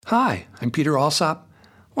Hi, I'm Peter Alsop.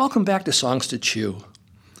 Welcome back to Songs to Chew.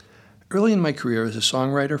 Early in my career as a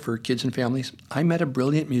songwriter for kids and families, I met a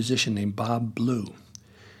brilliant musician named Bob Blue.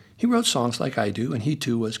 He wrote songs like I do, and he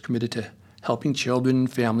too was committed to helping children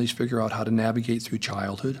and families figure out how to navigate through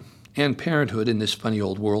childhood and parenthood in this funny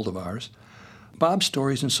old world of ours. Bob's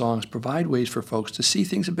stories and songs provide ways for folks to see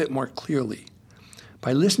things a bit more clearly.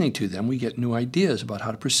 By listening to them, we get new ideas about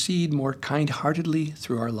how to proceed more kind-heartedly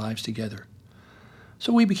through our lives together.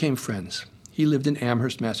 So we became friends. He lived in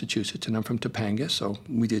Amherst, Massachusetts, and I'm from Topanga, so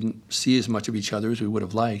we didn't see as much of each other as we would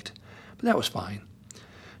have liked, but that was fine.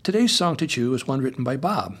 Today's Song to Chew is one written by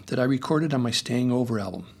Bob that I recorded on my Staying Over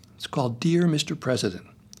album. It's called Dear Mr. President.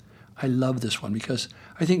 I love this one because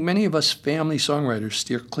I think many of us family songwriters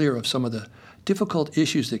steer clear of some of the difficult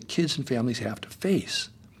issues that kids and families have to face,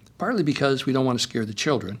 partly because we don't want to scare the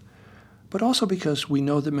children, but also because we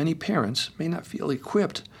know that many parents may not feel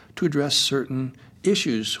equipped to address certain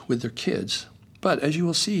issues with their kids. But as you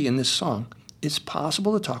will see in this song, it's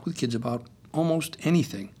possible to talk with kids about almost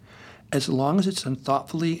anything, as long as it's done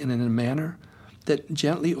thoughtfully and in a manner that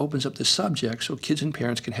gently opens up the subject so kids and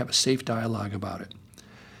parents can have a safe dialogue about it.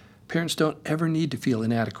 Parents don't ever need to feel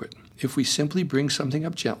inadequate. If we simply bring something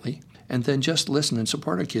up gently and then just listen and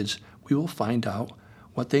support our kids, we will find out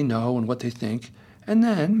what they know and what they think, and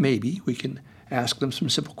then maybe we can ask them some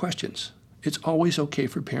simple questions. It's always okay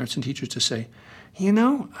for parents and teachers to say,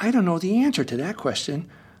 I don't know the answer to that question.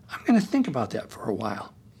 I'm going to think about that for a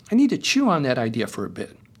while. I need to chew on that idea for a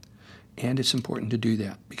bit. And it's important to do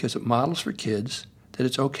that because it models for kids that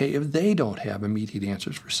it's okay if they don't have immediate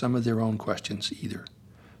answers for some of their own questions either.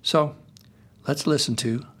 So let's listen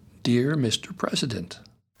to Dear Mr. President.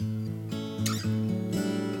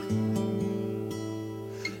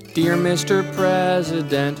 Dear Mr.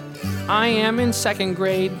 President, I am in second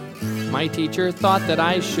grade. My teacher thought that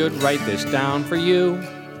I should write this down for you.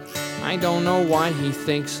 I don't know why he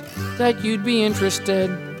thinks that you'd be interested.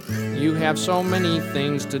 You have so many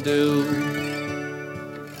things to do.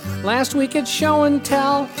 Last week at Show and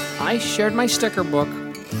Tell, I shared my sticker book,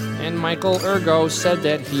 and Michael Ergo said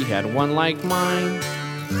that he had one like mine.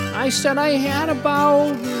 I said I had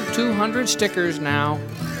about 200 stickers now.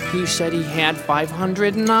 He said he had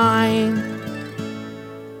 509.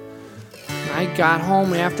 I got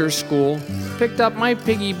home after school, picked up my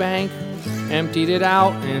piggy bank, emptied it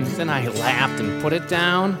out, and then I laughed and put it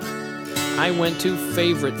down. I went to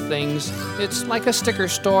Favorite Things. It's like a sticker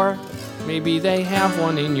store. Maybe they have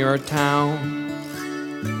one in your town.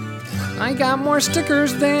 I got more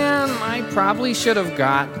stickers than I probably should have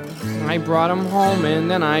got. I brought them home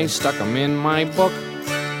and then I stuck them in my book.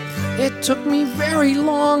 It took me very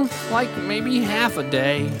long, like maybe half a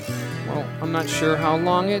day. Well, I'm not sure how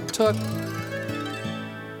long it took.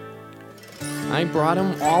 I brought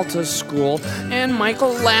them all to school, and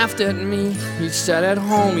Michael laughed at me. He said at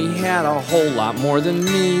home he had a whole lot more than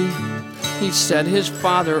me. He said his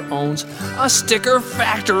father owns a sticker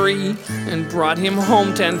factory and brought him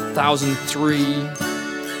home 10,003.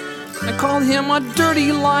 I called him a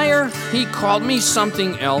dirty liar. He called me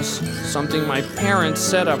something else, something my parents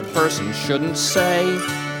said a person shouldn't say.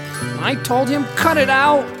 I told him, cut it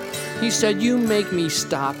out. He said, you make me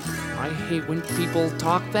stop. I hate when people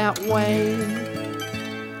talk that way.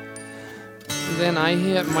 Then I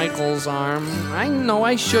hit Michael's arm. I know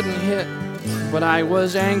I shouldn't hit, but I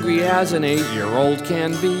was angry as an 8-year-old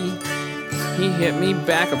can be. He hit me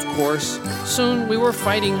back, of course. Soon we were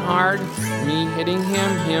fighting hard. Me hitting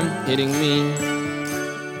him hitting me.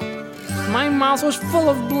 My mouth was full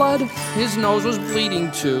of blood. His nose was bleeding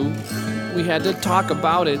too. We had to talk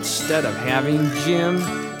about it instead of having gym.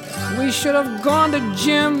 We should have gone to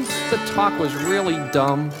gym. The talk was really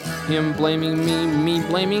dumb. Him blaming me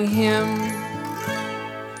blaming him.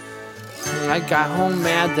 I got home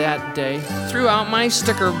mad that day, threw out my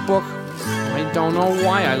sticker book. I don't know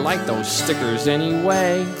why I like those stickers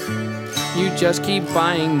anyway. You just keep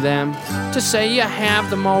buying them to say you have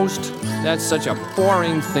the most. That's such a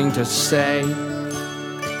boring thing to say.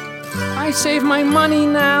 I save my money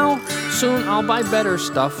now. Soon I'll buy better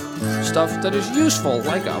stuff that is useful,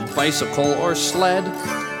 like a bicycle or sled.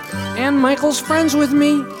 And Michael's friends with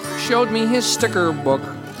me showed me his sticker book.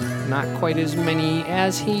 Not quite as many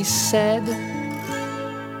as he said.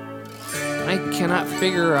 I cannot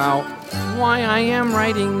figure out why I am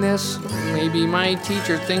writing this. Maybe my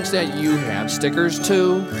teacher thinks that you have stickers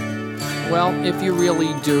too. Well, if you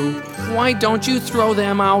really do, why don't you throw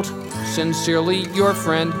them out? Sincerely, your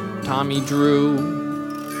friend, Tommy Drew.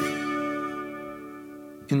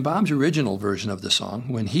 In Bob's original version of the song,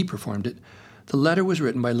 when he performed it, the letter was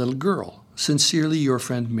written by a little girl, Sincerely your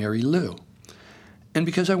friend Mary Lou. And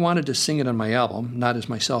because I wanted to sing it on my album, not as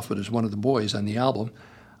myself but as one of the boys on the album,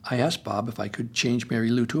 I asked Bob if I could change Mary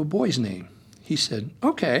Lou to a boy's name. He said,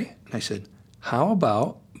 okay. And I said, how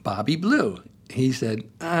about Bobby Blue? He said,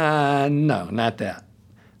 no, not that.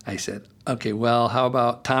 I said, okay, well, how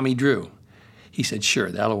about Tommy Drew? He said, sure,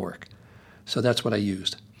 that'll work. So that's what I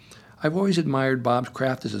used. I've always admired Bob's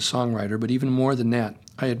craft as a songwriter, but even more than that,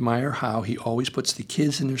 I admire how he always puts the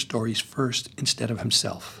kids in their stories first instead of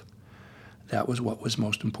himself. That was what was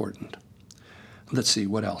most important. Let's see,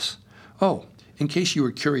 what else? Oh, in case you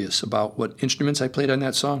were curious about what instruments I played on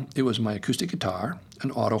that song, it was my acoustic guitar,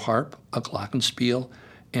 an auto harp, a glockenspiel,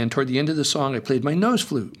 and toward the end of the song I played my nose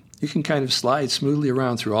flute. You can kind of slide smoothly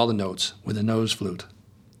around through all the notes with a nose flute.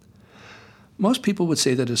 Most people would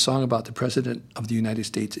say that a song about the President of the United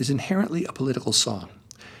States is inherently a political song.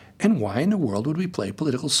 And why in the world would we play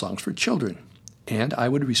political songs for children? And I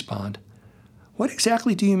would respond, what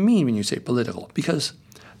exactly do you mean when you say political? Because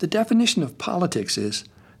the definition of politics is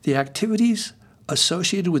the activities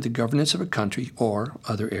associated with the governance of a country or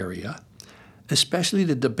other area, especially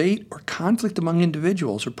the debate or conflict among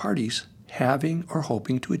individuals or parties having or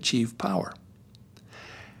hoping to achieve power.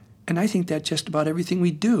 And I think that just about everything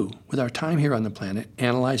we do with our time here on the planet,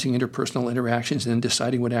 analyzing interpersonal interactions and then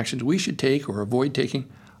deciding what actions we should take or avoid taking,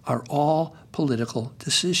 are all political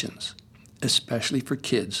decisions, especially for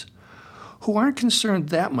kids, who aren't concerned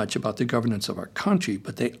that much about the governance of our country,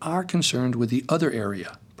 but they are concerned with the other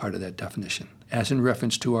area, part of that definition, as in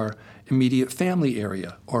reference to our immediate family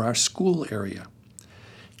area or our school area.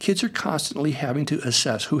 Kids are constantly having to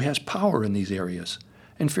assess who has power in these areas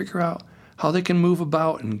and figure out how they can move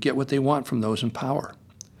about and get what they want from those in power.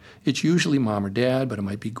 It's usually mom or dad, but it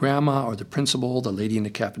might be grandma or the principal, the lady in the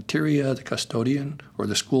cafeteria, the custodian, or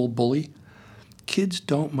the school bully. Kids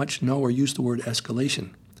don't much know or use the word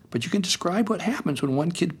escalation, but you can describe what happens when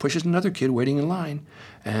one kid pushes another kid waiting in line,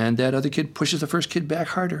 and that other kid pushes the first kid back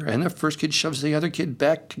harder, and the first kid shoves the other kid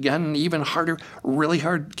back again even harder, really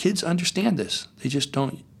hard. Kids understand this. They just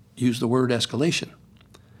don't use the word escalation.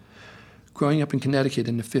 Growing up in Connecticut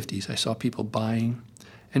in the 50s, I saw people buying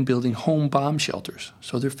and building home bomb shelters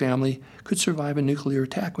so their family could survive a nuclear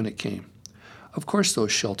attack when it came. Of course,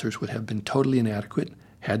 those shelters would have been totally inadequate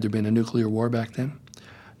had there been a nuclear war back then.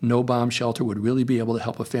 No bomb shelter would really be able to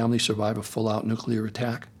help a family survive a full-out nuclear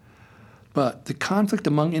attack. But the conflict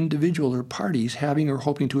among individuals or parties having or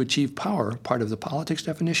hoping to achieve power, part of the politics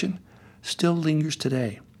definition, still lingers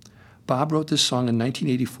today. Bob wrote this song in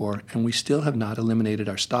 1984, and we still have not eliminated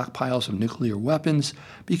our stockpiles of nuclear weapons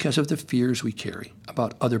because of the fears we carry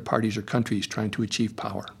about other parties or countries trying to achieve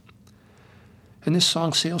power. And this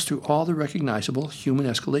song sails through all the recognizable human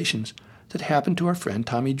escalations that happened to our friend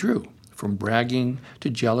Tommy Drew, from bragging to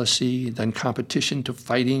jealousy, then competition to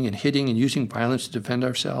fighting and hitting and using violence to defend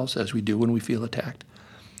ourselves, as we do when we feel attacked,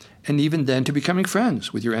 and even then to becoming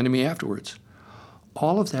friends with your enemy afterwards.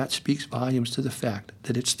 All of that speaks volumes to the fact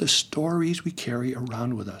that it's the stories we carry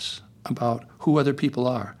around with us about who other people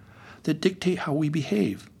are that dictate how we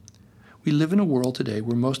behave. We live in a world today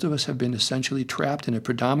where most of us have been essentially trapped in a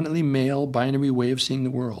predominantly male binary way of seeing the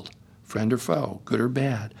world. Friend or foe, good or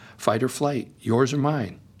bad, fight or flight, yours or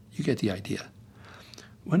mine. You get the idea.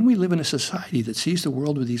 When we live in a society that sees the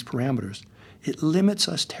world with these parameters, it limits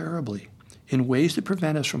us terribly in ways that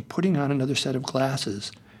prevent us from putting on another set of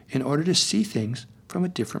glasses in order to see things from a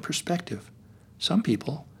different perspective. Some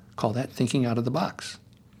people call that thinking out of the box.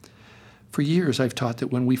 For years, I've taught that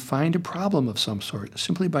when we find a problem of some sort,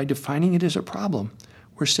 simply by defining it as a problem,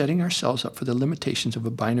 we're setting ourselves up for the limitations of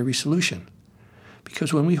a binary solution.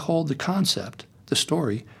 Because when we hold the concept, the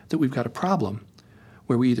story, that we've got a problem,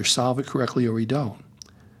 where we either solve it correctly or we don't,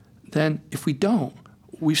 then if we don't,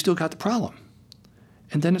 we've still got the problem.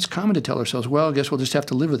 And then it's common to tell ourselves, well, I guess we'll just have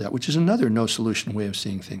to live with that, which is another no-solution way of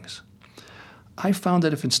seeing things. I found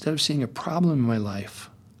that if instead of seeing a problem in my life,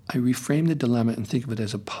 I reframe the dilemma and think of it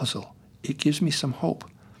as a puzzle, it gives me some hope.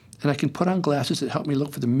 And I can put on glasses that help me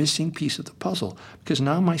look for the missing piece of the puzzle, because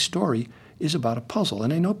now my story is about a puzzle,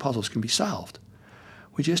 and I know puzzles can be solved.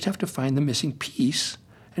 We just have to find the missing piece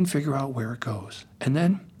and figure out where it goes. And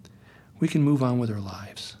then we can move on with our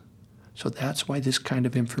lives. So that's why this kind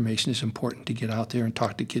of information is important to get out there and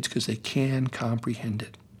talk to kids, because they can comprehend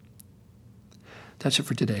it. That's it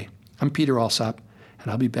for today. I'm Peter Alsop,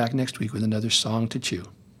 and I'll be back next week with another song to chew.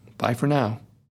 Bye for now.